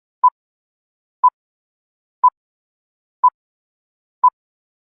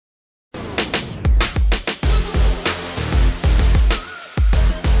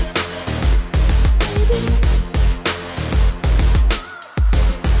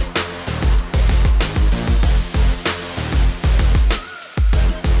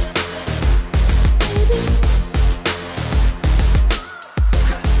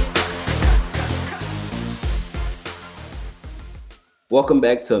Welcome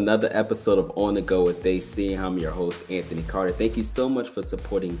back to another episode of On the Go with AC. I'm your host, Anthony Carter. Thank you so much for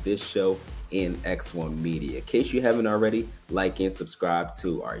supporting this show in X1 Media. In case you haven't already, like and subscribe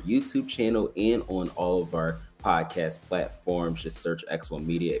to our YouTube channel and on all of our podcast platforms. Just search X1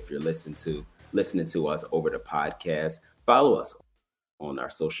 Media if you're listening to us over the podcast. Follow us on our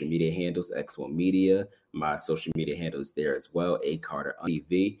social media handles, X1 Media. My social media handle is there as well, A Carter on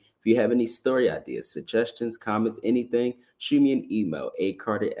TV. If you have any story ideas, suggestions, comments, anything, shoot me an email,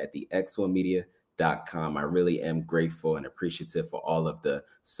 acarter at the x1media.com. I really am grateful and appreciative for all of the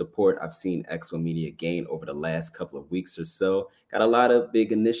support I've seen X1 Media gain over the last couple of weeks or so. Got a lot of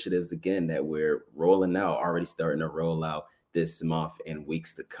big initiatives again that we're rolling out, already starting to roll out this month and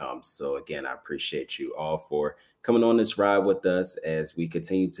weeks to come. So again, I appreciate you all for coming on this ride with us as we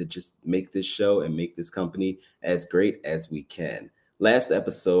continue to just make this show and make this company as great as we can. Last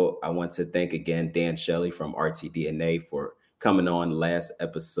episode, I want to thank again Dan Shelley from RTDNA for coming on last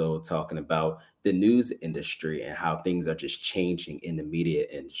episode talking about the news industry and how things are just changing in the media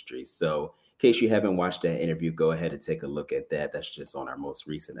industry. So in case you haven't watched that interview, go ahead and take a look at that. That's just on our most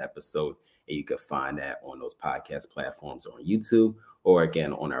recent episode. And you can find that on those podcast platforms or on YouTube or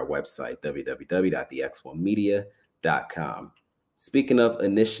again on our website, www.thex1media.com. Speaking of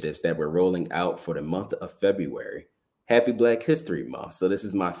initiatives that we're rolling out for the month of February, Happy Black History Month. So this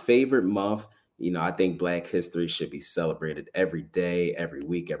is my favorite month. I think Black history should be celebrated every day, every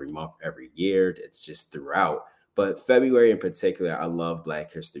week, every month, every year. It's just throughout. But February in particular, I love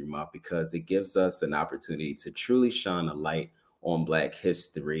Black History Month because it gives us an opportunity to truly shine a light on Black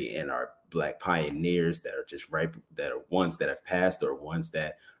history and our Black pioneers that are just right, that are ones that have passed or ones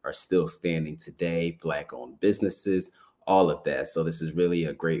that are still standing today, Black-owned businesses, all of that. So this is really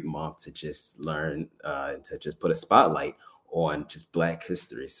a great month to just learn, to just put a spotlight on just Black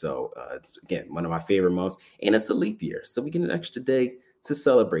history. So it's, again, one of my favorite months, and it's a leap year. So we get an extra day to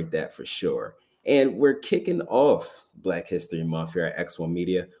celebrate that for sure. And we're kicking off Black History Month here at X1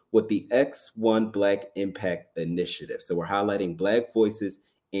 Media with the X1 Black Impact Initiative. So we're highlighting Black voices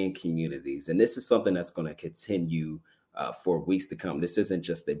in communities. And this is something that's going to continue for weeks to come. This isn't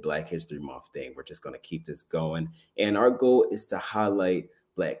just a Black History Month thing. We're just going to keep this going. And our goal is to highlight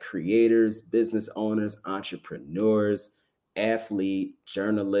Black creators, business owners, entrepreneurs, athlete,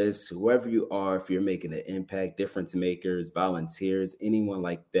 journalists, whoever you are, if you're making an impact, difference makers, volunteers, anyone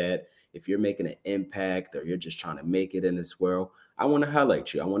like that. If you're making an impact or you're just trying to make it in this world, I want to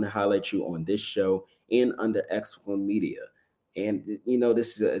highlight you. I want to highlight you on this show and under X1 Media. And,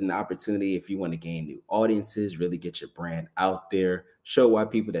 this is an opportunity if you want to gain new audiences, really get your brand out there, show why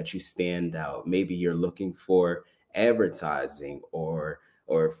people that you stand out. Maybe you're looking for advertising or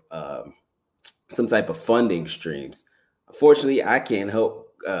some type of funding streams. Unfortunately, I can't help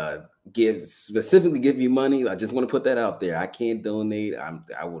give you money. I just want to put that out there. I can't donate.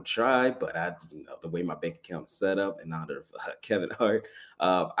 I will try, but the way my bank account is set up and out of Kevin Hart,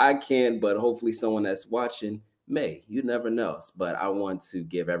 I can. But hopefully, someone that's watching may. You never know. But I want to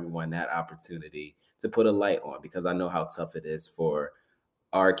give everyone that opportunity to put a light on because I know how tough it is for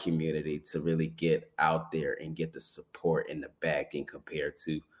our community to really get out there and get the support and the backing compared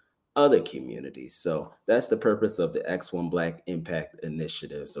to other communities. So that's the purpose of the X1 Black Impact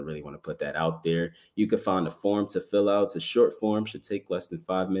Initiative. So really want to put that out there. You can find a form to fill out. It's a short form, should take less than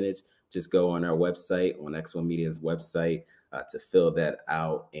 5 minutes. Just go on our website, on X1 Media's website, to fill that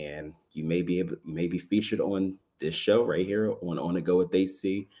out. And you may be featured on this show right here on the Go with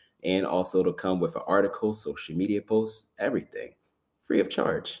AC. And also it'll come with an article, social media posts, everything. Free of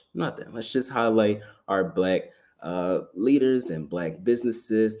charge, nothing. Let's just highlight our Black leaders and Black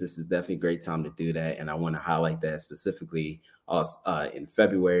businesses. This is definitely a great time to do that. And I want to highlight that specifically in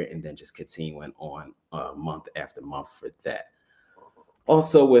February and then just continuing on month after month for that.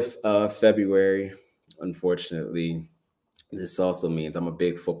 Also with February, unfortunately, this also means I'm a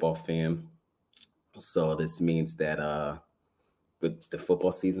big football fan. So this means that the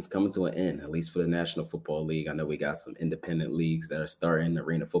football season's coming to an end, at least for the National Football League. I know we got some independent leagues that are starting.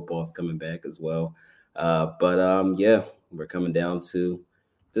 Arena football is coming back as well. But we're coming down to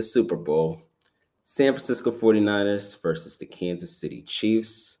the Super Bowl. San Francisco 49ers versus the Kansas City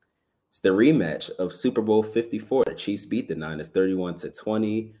Chiefs. It's the rematch of Super Bowl 54. The Chiefs beat the Niners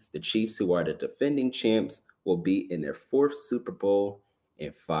 31-20. The Chiefs, who are the defending champs, will be in their fourth Super Bowl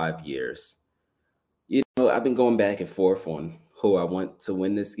in 5 years. I've been going back and forth on who I want to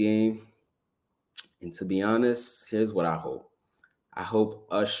win this game. And to be honest, here's what I hope. I hope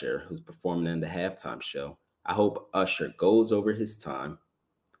Usher, who's performing in the halftime show, I hope Usher goes over his time,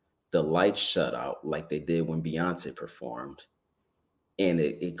 the lights shut out like they did when Beyonce performed, and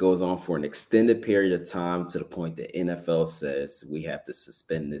it goes on for an extended period of time to the point that NFL says we have to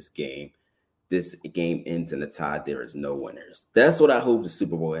suspend this game. This game ends in a tie. There is no winners. That's what I hope the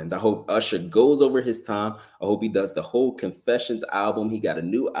Super Bowl ends. I hope Usher goes over his time. I hope he does the whole Confessions album. He got a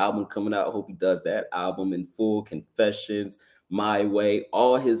new album coming out. I hope he does that album in full. Confessions, My Way,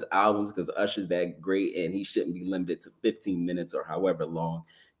 all his albums, because Usher's that great and he shouldn't be limited to 15 minutes or however long.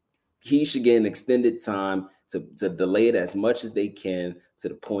 He should get an extended time to delay it as much as they can to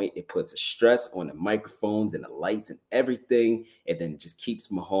the point it puts a stress on the microphones and the lights and everything. And then it just keeps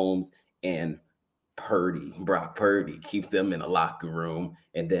Mahomes and Brock Purdy, keep them in a locker room.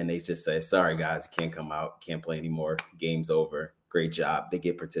 And then they just say, sorry, guys, you can't come out, can't play anymore. Game's over. Great job. They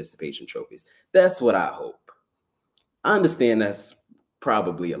get participation trophies. That's what I hope. I understand that's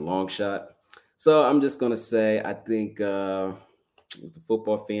probably a long shot. So I'm just going to say, I think with the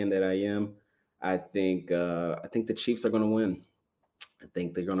football fan that I am, I think the Chiefs are going to win. I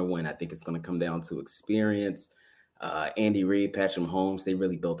think they're going to win. I think it's going to come down to experience. Andy Reid, Patrick Mahomes, they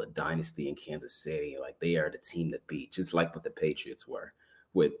really built a dynasty in Kansas City. Like they are the team to beat, just like what the Patriots were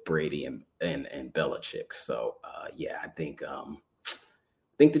with Brady and Belichick. So yeah, I think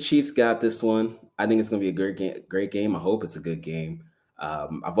the Chiefs got this one. I think it's going to be a great game. Great game. I hope it's a good game.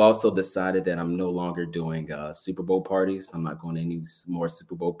 I've also decided that I'm no longer doing Super Bowl parties. I'm not going to any more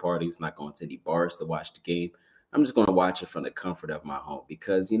Super Bowl parties. Not going to any bars to watch the game. I'm just going to watch it from the comfort of my home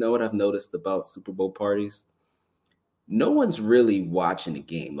because you know what I've noticed about Super Bowl parties? No one's really watching the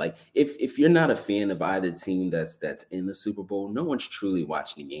game. Like if you're not a fan of either team that's in the Super Bowl, no one's truly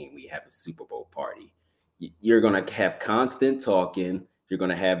watching the game. We have a Super Bowl party. You're gonna have constant talking. You're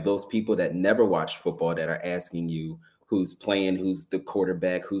gonna have those people that never watch football that are asking you who's playing, who's the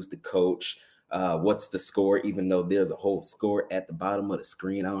quarterback, who's the coach, what's the score, even though there's a whole score at the bottom of the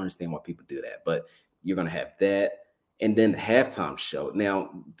screen. I don't understand why people do that, but you're gonna have that and then the halftime show. Now,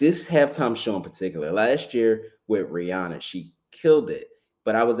 this halftime show in particular, last year with Rihanna, she killed it.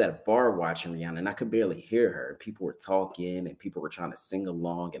 But I was at a bar watching Rihanna and I could barely hear her. People were talking and people were trying to sing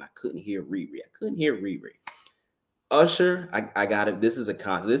along, and I couldn't hear Riri. I couldn't hear Riri. Usher, I got it. This is a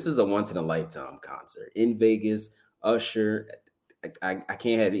concert. This is a once in a lifetime concert in Vegas. Usher, I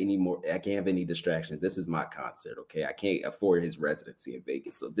can't have any more. I can't have any distractions. This is my concert. Okay, I can't afford his residency in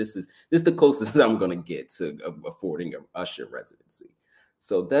Vegas, so this is the closest I'm gonna get to affording a Usher residency.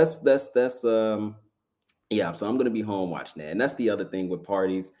 So that's yeah. So I'm gonna be home watching that, and that's the other thing with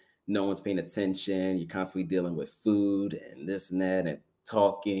parties. No one's paying attention. You're constantly dealing with food and this and that, and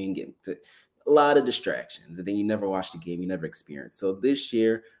talking and a lot of distractions. And then you never watch the game. You never experience. So this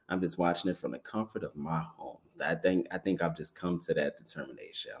year, I'm just watching it from the comfort of my home. I think I've just come to that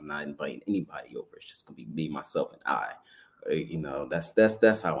determination. I'm not inviting anybody over. It's just gonna be me, myself, and I. You know, that's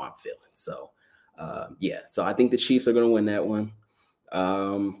how I'm feeling. So yeah. So I think the Chiefs are gonna win that one.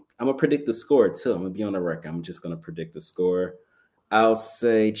 I'm gonna predict the score too. I'm gonna be on the record. I'm just gonna predict the score. I'll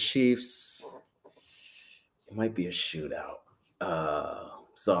say Chiefs. It might be a shootout.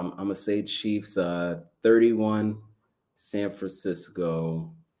 So I'm gonna say Chiefs 31, San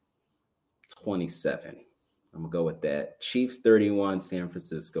Francisco 27. I'm gonna go with that. Chiefs 31, San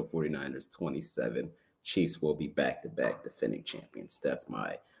Francisco 49ers 27. Chiefs will be back-to-back defending champions. That's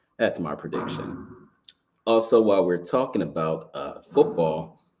my prediction. Also, while we're talking about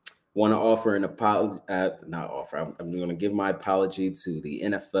football, want to offer an apology. Not offer. I'm going to give my apology to the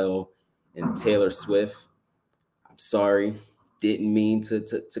NFL and Taylor Swift. I'm sorry. Didn't mean to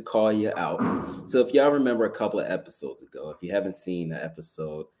call you out. So if y'all remember a couple of episodes ago, if you haven't seen the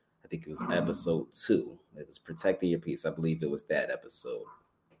episode, I think it was episode 2. It was protecting your peace. I believe it was that episode.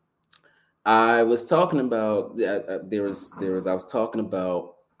 I was talking about I was talking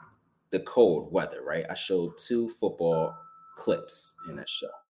about the cold weather, right? I showed 2 football clips in that show.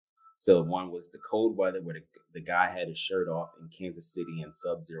 So one was the cold weather where the guy had his shirt off in Kansas City in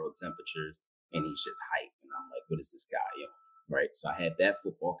sub-zero temperatures, and he's just hyped. And I'm like, what is this guy? You know? Right. So I had that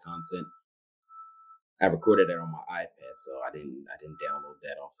football content. I recorded it on my iPad, so I didn't download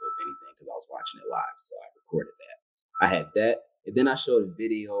that off of anything because I was watching it live. So I recorded that. I had that, and then I showed a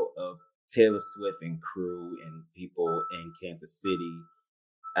video of Taylor Swift and crew and people in Kansas City.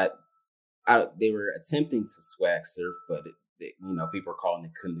 They were attempting to swag surf, but people are calling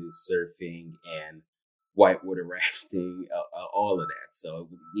it canoe surfing and whitewater rafting, all of that. So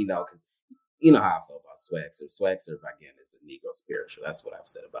because you know how I feel about swag surf. Swag surf again is a Negro spiritual. That's what I've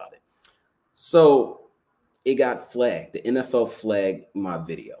said about it. So it got flagged. The NFL flagged my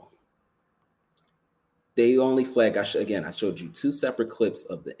video. They only flagged. I showed you 2 separate clips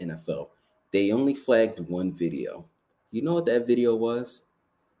of the NFL. They only flagged one video. You know what that video was?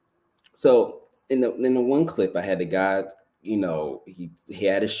 So in the one clip, I had the guy he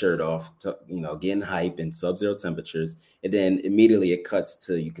had his shirt off, getting hype in sub-zero temperatures, and then immediately it cuts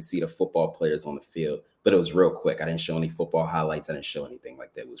to you can see the football players on the field, but it was real quick. I didn't show any football highlights. I didn't show anything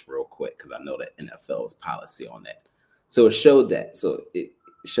like that. It was real quick because I know that NFL's policy on that. So it showed that. So it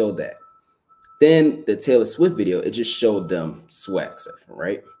showed that. Then the Taylor Swift video, it just showed them swag surfing,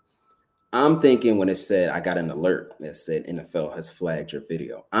 right? I'm thinking when it said I got an alert that said NFL has flagged your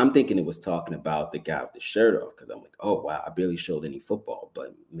video. I'm thinking it was talking about the guy with the shirt off because I'm like, oh wow, I barely showed any football,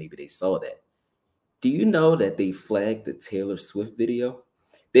 but maybe they saw that. Do you know that they flagged the Taylor Swift video?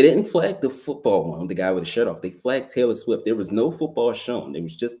 They didn't flag the football one, the guy with the shirt off. They flagged Taylor Swift. There was no football shown. It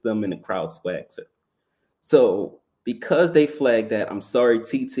was just them in the crowd swag. So because they flagged that, I'm sorry,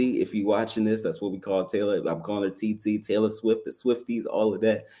 TT, if you watching this, that's what we call Taylor. I'm calling her TT, Taylor Swift, the Swifties, all of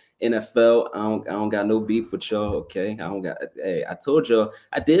that. NFL, I don't got no beef with y'all. Okay. I don't got hey, I told y'all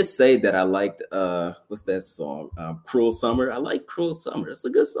I did say that I liked what's that song? Cruel Summer. I like Cruel Summer. It's a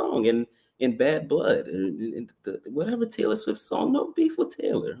good song. And in Bad Blood, whatever Taylor Swift song, no beef with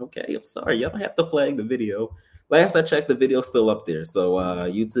Taylor. Okay. I'm sorry. Y'all don't have to flag the video. Last I checked, the video's still up there. So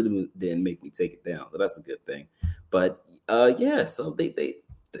YouTube didn't make me take it down. So that's a good thing. But yeah, so they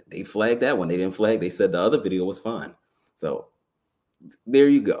flagged that one. They didn't flag. They said the other video was fine. So there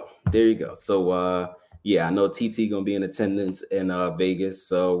you go. There you go. So yeah, I know TT gonna be in attendance in Vegas.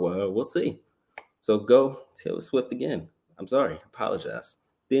 So we'll see. So go Taylor Swift again. I'm sorry. Apologize.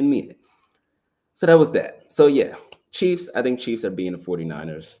 Didn't mean it. So that was that. So yeah, Chiefs. I think Chiefs are being the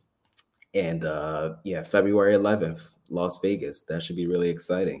 49ers. And yeah, February 11th, Las Vegas. That should be really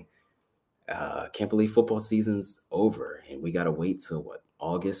exciting. Can't believe football season's over, and we gotta wait till what,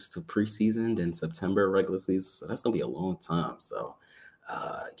 August to preseason, then September regular season. So that's gonna be a long time. So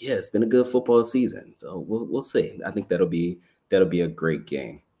yeah, it's been a good football season. So we'll see. I think that'll be a great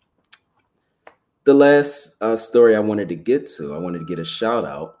game. The last story I wanted to get to, I wanted to get a shout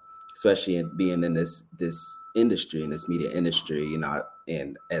out, especially in being in this industry, in this media industry.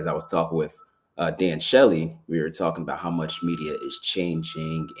 And as I was talking with Dan Shelley, we were talking about how much media is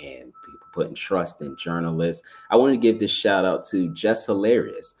changing and people putting trust in journalists. I wanted to give this shout out to Jess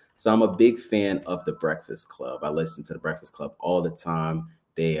Hilarious. So I'm a big fan of the Breakfast Club. I listen to the Breakfast Club all the time.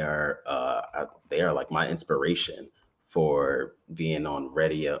 They are like my inspiration for being on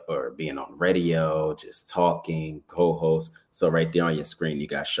radio, just talking, co-host. So right there on your screen, you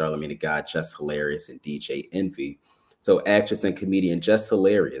got Charlamagne the God, Jess Hilarious, and DJ Envy. So actress and comedian Jess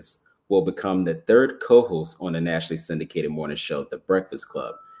Hilarious will become the third co-host on the nationally syndicated morning show, The Breakfast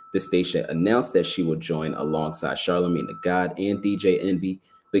Club. The station announced that she will join alongside Charlamagne the God and DJ Envy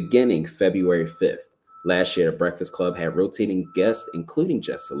beginning February 5th. Last year, The Breakfast Club had rotating guests, including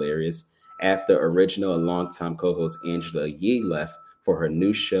Jess Hilarious, after original and longtime co-host Angela Yee left for her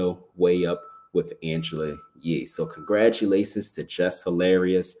new show, Way Up with Angela Yee. So congratulations to Jess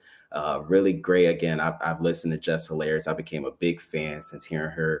Hilarious. Really great. Again, I've listened to Jess Hilarious. I became a big fan since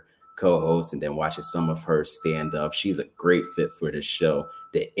hearing her co-host and then watching some of her stand up. She's a great fit for this show.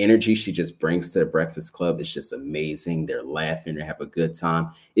 The energy she just brings to the Breakfast Club is just amazing. They're laughing, they have a good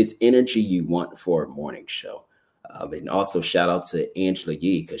time. It's energy you want for a morning show. And also shout out to Angela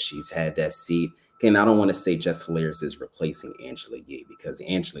Yee because she's had that seat. Again, I don't want to say Jess Hilarious is replacing Angela Yee because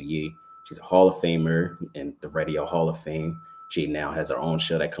Angela Yee, she's a Hall of Famer in the Radio Hall of Fame. She now has her own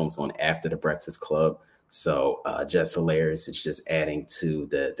show that comes on after the Breakfast Club. So Jess Hilarious is just adding to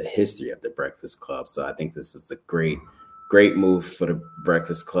the history of the Breakfast Club. So I think this is a great move for the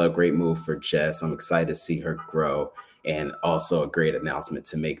Breakfast Club, great move for Jess. I'm excited to see her grow, and also a great announcement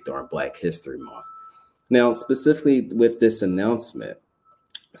to make during Black History Month. Now, specifically with this announcement,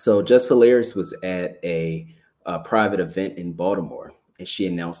 so Jess Hilarious was at a private event in Baltimore, and she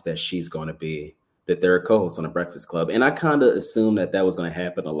announced that she's going to be the third co-host on the Breakfast Club. And I kind of assumed that was going to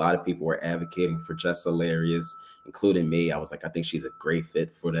happen. A lot of people were advocating for Jess Hilarious, including me. I was like, I think she's a great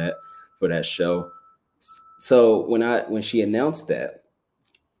fit for that show. So when she announced that,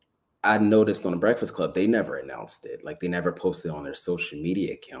 I noticed on the Breakfast Club, they never announced it. Like they never posted on their social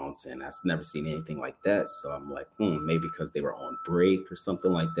media accounts, and I've never seen anything like that. So I'm like, maybe because they were on break or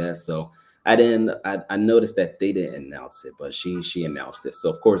something like that. So I noticed that they didn't announce it, but she announced it.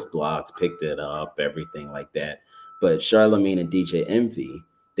 So of course blogs picked it up, everything like that. But Charlamagne and DJ Envy,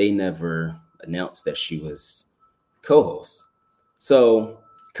 they never announced that she was co-host. So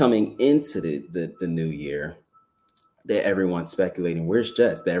coming into the new year, that everyone's speculating, where's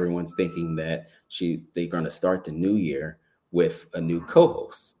Jess? That everyone's thinking that they're going to start the new year with a new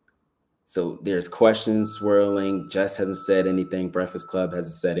co-host. So there's questions swirling. Jess hasn't said anything. Breakfast Club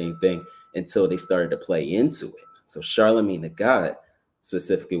hasn't said anything until they started to play into it. So Charlamagne the God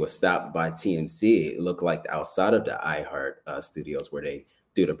specifically was stopped by TMC. It looked like outside of the iHeart studios where they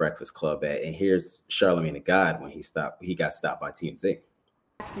do the Breakfast Club at. And here's Charlamagne the God when he got stopped by TMZ.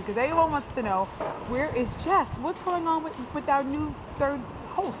 Because everyone wants to know, where is Jess? What's going on with our new third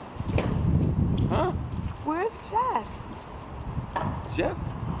host? Huh? Where's Jess? Jess?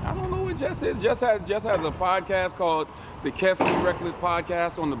 I don't know what Jess is. Jess has a podcast called the Carefully Reckless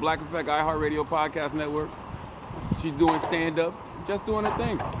Podcast on the Black Effect iHeartRadio Podcast Network. She's doing stand-up, just doing her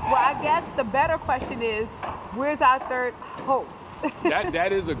thing. Well, I guess the better question is, where's our third host?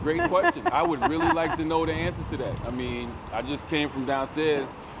 That is a great question. I would really like to know the answer to that. I mean, I just came from downstairs.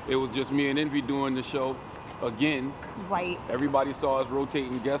 It was just me and Envy doing the show again. Right. Everybody saw us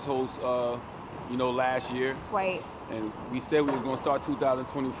rotating guest hosts, last year. Right. And we said we was going to start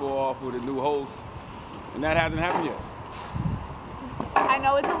 2024 off with a new host, and that hasn't happened yet. I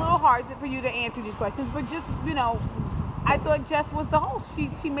know it's a little hard for you to answer these questions, but just, I thought Jess was the host.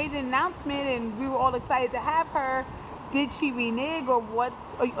 She made an announcement, and we were all excited to have her. Did she renege, or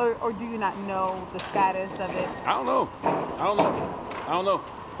or do you not know the status of it? I don't know.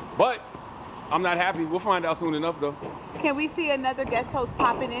 But I'm not happy. We'll find out soon enough, though. Can we see another guest host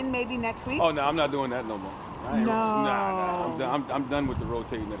popping in maybe next week? Oh, no, I'm not doing that no more. No. Nah. I'm done with the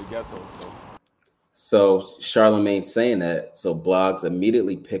rotating of the guest host. So Charlamagne saying that, so blogs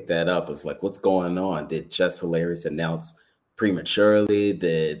immediately picked that up. It's like, what's going on? Did Jess Hilarious announce prematurely?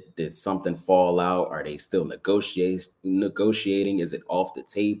 Did something fall out? Are they still negotiating? Is it off the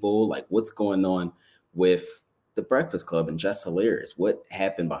table? Like, what's going on with the Breakfast Club and Jess Hilarious? What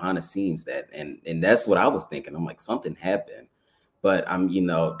happened behind the scenes? And that's what I was thinking. I'm like, something happened. But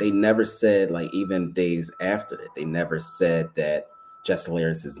they never said, like, even days after that, they never said that Jess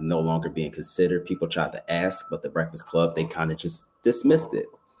Hilarious is no longer being considered. People tried to ask, but the Breakfast Club, they kind of just dismissed it.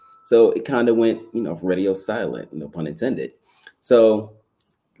 So it kind of went, radio silent, no pun intended. So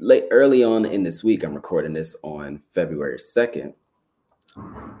early on in this week, I'm recording this on February 2nd,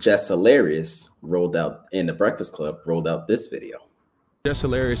 Jess Hilarious in the Breakfast Club rolled out this video. Jess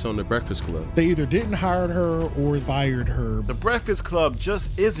Hilarious on the Breakfast Club. They either didn't hire her or fired her. The Breakfast Club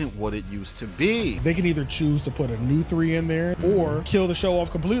just isn't what it used to be. They can either choose to put a new 3 in there or kill the show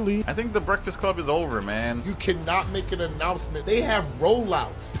off completely. I think the Breakfast Club is over, man. You cannot make an announcement. They have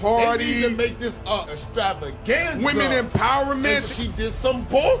rollouts. Party. They need to make this extravaganza. Women empowerment. And she did some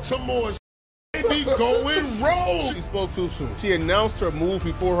Baltimore. They be going rogue. She spoke too soon. She announced her move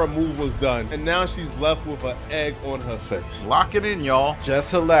before her move was done, and now she's left with an egg on her face. Lock it in, y'all.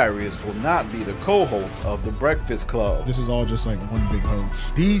 Jess Hilarious will not be the co-host of the Breakfast Club. This is all just like one big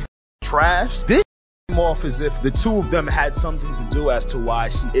hoax. These trash. This off as if the two of them had something to do as to why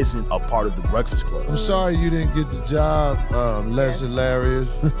she isn't a part of the Breakfast Club. I'm sorry you didn't get the job, Les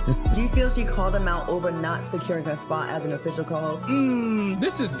Hilarious. Do you feel she called them out over not securing her spot as an official co-host?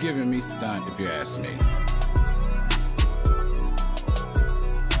 This is giving me stunned, if you ask me.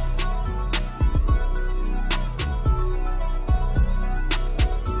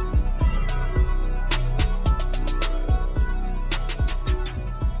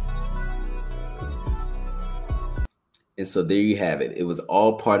 And so there you have it. It was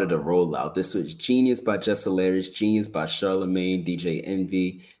all part of the rollout. This was genius by Jess Hilarious, genius by Charlamagne, DJ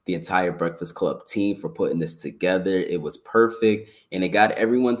Envy, the entire Breakfast Club team for putting this together. It was perfect, and it got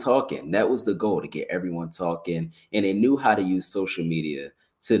everyone talking. That was the goal, to get everyone talking, and they knew how to use social media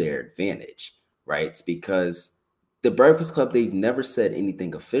to their advantage, right? It's because the Breakfast Club, they've never said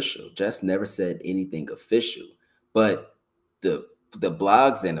anything official. Jess never said anything official, but the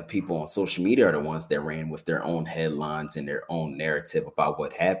blogs and the people on social media are the ones that ran with their own headlines and their own narrative about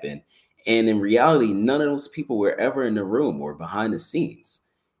what happened. And in reality, none of those people were ever in the room or behind the scenes.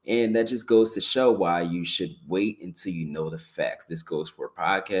 And that just goes to show why you should wait until you know the facts. This goes for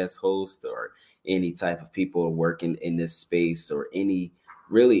podcast hosts or any type of people working in this space, or any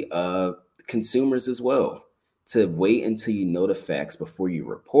really consumers as well, to wait until you know the facts before you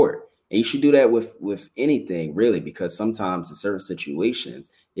report. And you should do that with anything, really, because sometimes in certain situations,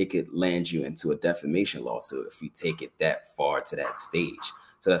 it could land you into a defamation lawsuit if you take it that far to that stage.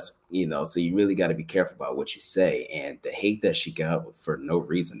 So that's, so you really got to be careful about what you say. And the hate that she got for no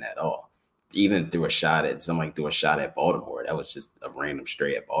reason at all, even somebody threw a shot at Baltimore. That was just a random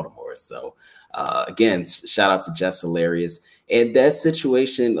stray at Baltimore. So again, shout out to Jess Hilarious. And that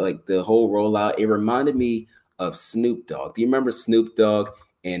situation, like the whole rollout, it reminded me of Snoop Dogg. Do you remember Snoop Dogg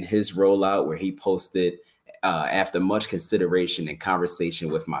and his rollout where he posted, after much consideration and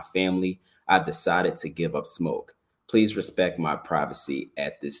conversation with my family, I've decided to give up smoke. Please respect my privacy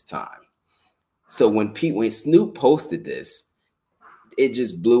at this time. So when Snoop posted this, it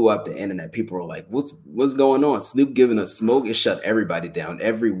just blew up the internet. People were like, what's going on? Snoop giving us smoke. It shut everybody down.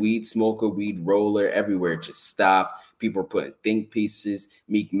 Every weed smoker, weed roller, everywhere just stopped. People were putting think pieces.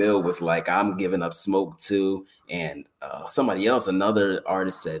 Meek Mill was like, I'm giving up smoke too. And somebody else, another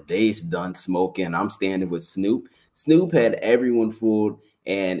artist said, they's done smoking. I'm standing with Snoop. Snoop had everyone fooled,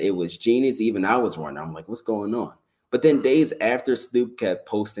 and it was genius. Even I was wondering, I'm like, what's going on? But then days after, Snoop kept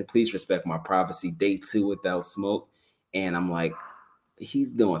posting, please respect my privacy, day 2 without smoke. And I'm like,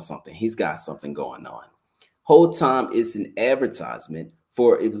 he's doing something. He's got something going on. Whole time it's an advertisement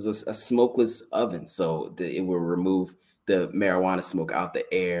for, it was a smokeless oven. So it will remove the marijuana smoke out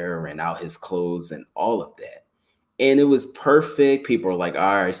the air and out his clothes and all of that. And it was perfect. People were like,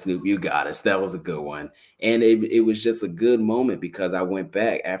 all right, Snoop, you got us. That was a good one. And it was just a good moment because I went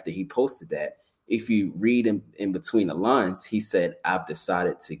back after he posted that. If you read in between the lines, he said, I've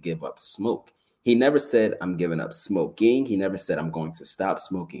decided to give up smoke. He never said, I'm giving up smoking. He never said, I'm going to stop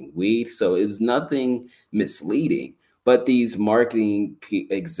smoking weed. So it was nothing misleading. But these marketing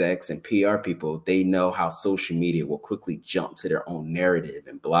execs and PR people, they know how social media will quickly jump to their own narrative,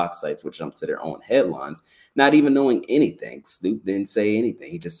 and blog sites will jump to their own headlines, not even knowing anything. Snoop didn't say anything.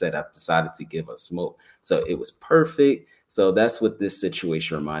 He just said, I've decided to give up smoke. So it was perfect. So that's what this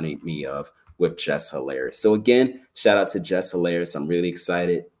situation reminded me of with Jess Hilarious. So again, shout out to Jess Hilarious. I'm really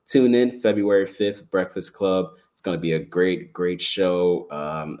excited. Tune in February 5th, Breakfast Club. It's going to be a great, great show.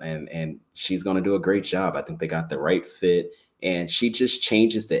 And she's going to do a great job. I think they got the right fit. And she just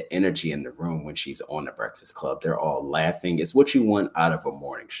changes the energy in the room when she's on the Breakfast Club. They're all laughing. It's what you want out of a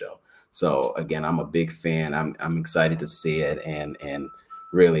morning show. So again, I'm a big fan. I'm excited to see it and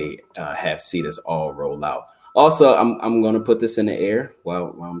really see this all roll out. Also, I'm going to put this in the air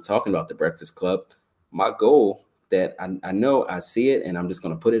while I'm talking about the Breakfast Club. My goal that I know I see it, and I'm just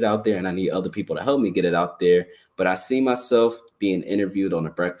going to put it out there, and I need other people to help me get it out there. But I see myself being interviewed on the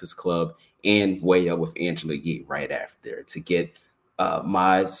Breakfast Club and Way Up with Angela Yee right after to get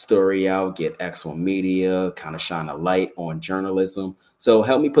my story out, get X1 Media, kind of shine a light on journalism. So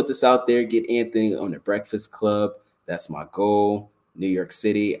help me put this out there, get Anthony on the Breakfast Club. That's my goal. New York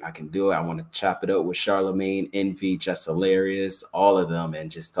City, I can do it. I want to chop it up with Charlemagne, Envy, Jess Hilarious, all of them,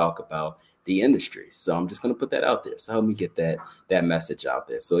 and just talk about the industry. So I'm just going to put that out there. So help me get that message out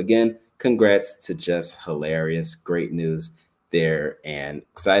there. So again, congrats to Jess Hilarious. Great news there, and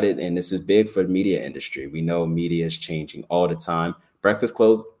excited. And this is big for the media industry. We know media is changing all the time. Breakfast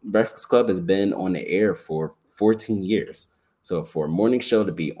Club has been on the air for 14 years. So for a morning show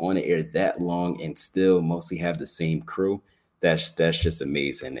to be on the air that long and still mostly have the same crew, that's just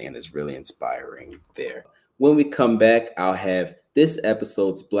amazing, and it's really inspiring there. When we come back, I'll have this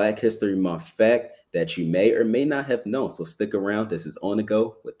episode's Black History Month fact that you may or may not have known. So stick around. This is On The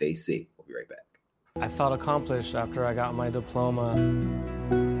Go with AC. We'll be right back. I felt accomplished after I got my diploma.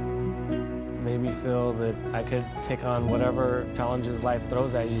 Made me feel that I could take on whatever challenges life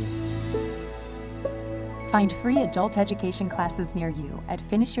throws at you. Find free adult education classes near you at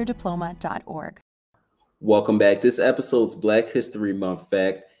finishyourdiploma.org. Welcome back. This episode's Black History Month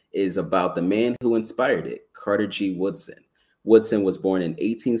fact is about the man who inspired it, Carter G. Woodson. Woodson was born in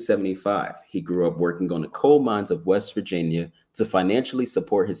 1875. He grew up working on the coal mines of West Virginia to financially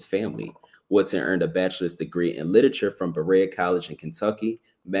support his family. Woodson earned a bachelor's degree in literature from Berea College in Kentucky,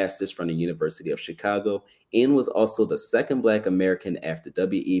 master's from the University of Chicago, and was also the second Black American after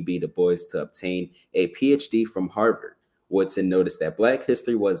W.E.B. Du Bois to obtain a PhD from Harvard. Woodson noticed that Black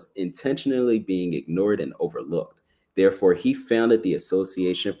history was intentionally being ignored and overlooked. Therefore, he founded the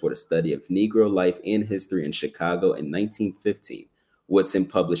Association for the Study of Negro Life and History in Chicago in 1915. Woodson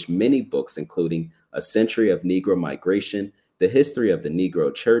published many books, including A Century of Negro Migration, The History of the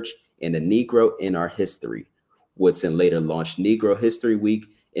Negro Church, and The Negro in Our History. Woodson later launched Negro History Week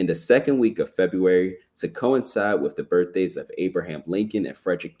in the second week of February to coincide with the birthdays of Abraham Lincoln and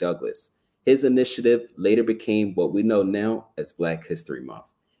Frederick Douglass. His initiative later became what we know now as Black History Month.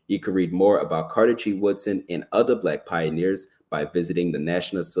 You can read more about Carter G. Woodson and other Black pioneers by visiting the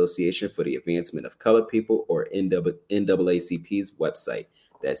National Association for the Advancement of Colored People, or NAACP's website.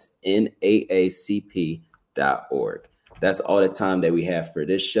 That's naacp.org. That's all the time that we have for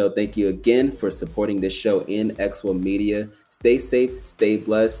this show. Thank you again for supporting this show in X1 Media. Stay safe, stay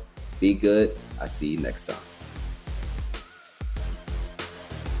blessed, be good. I'll see you next time.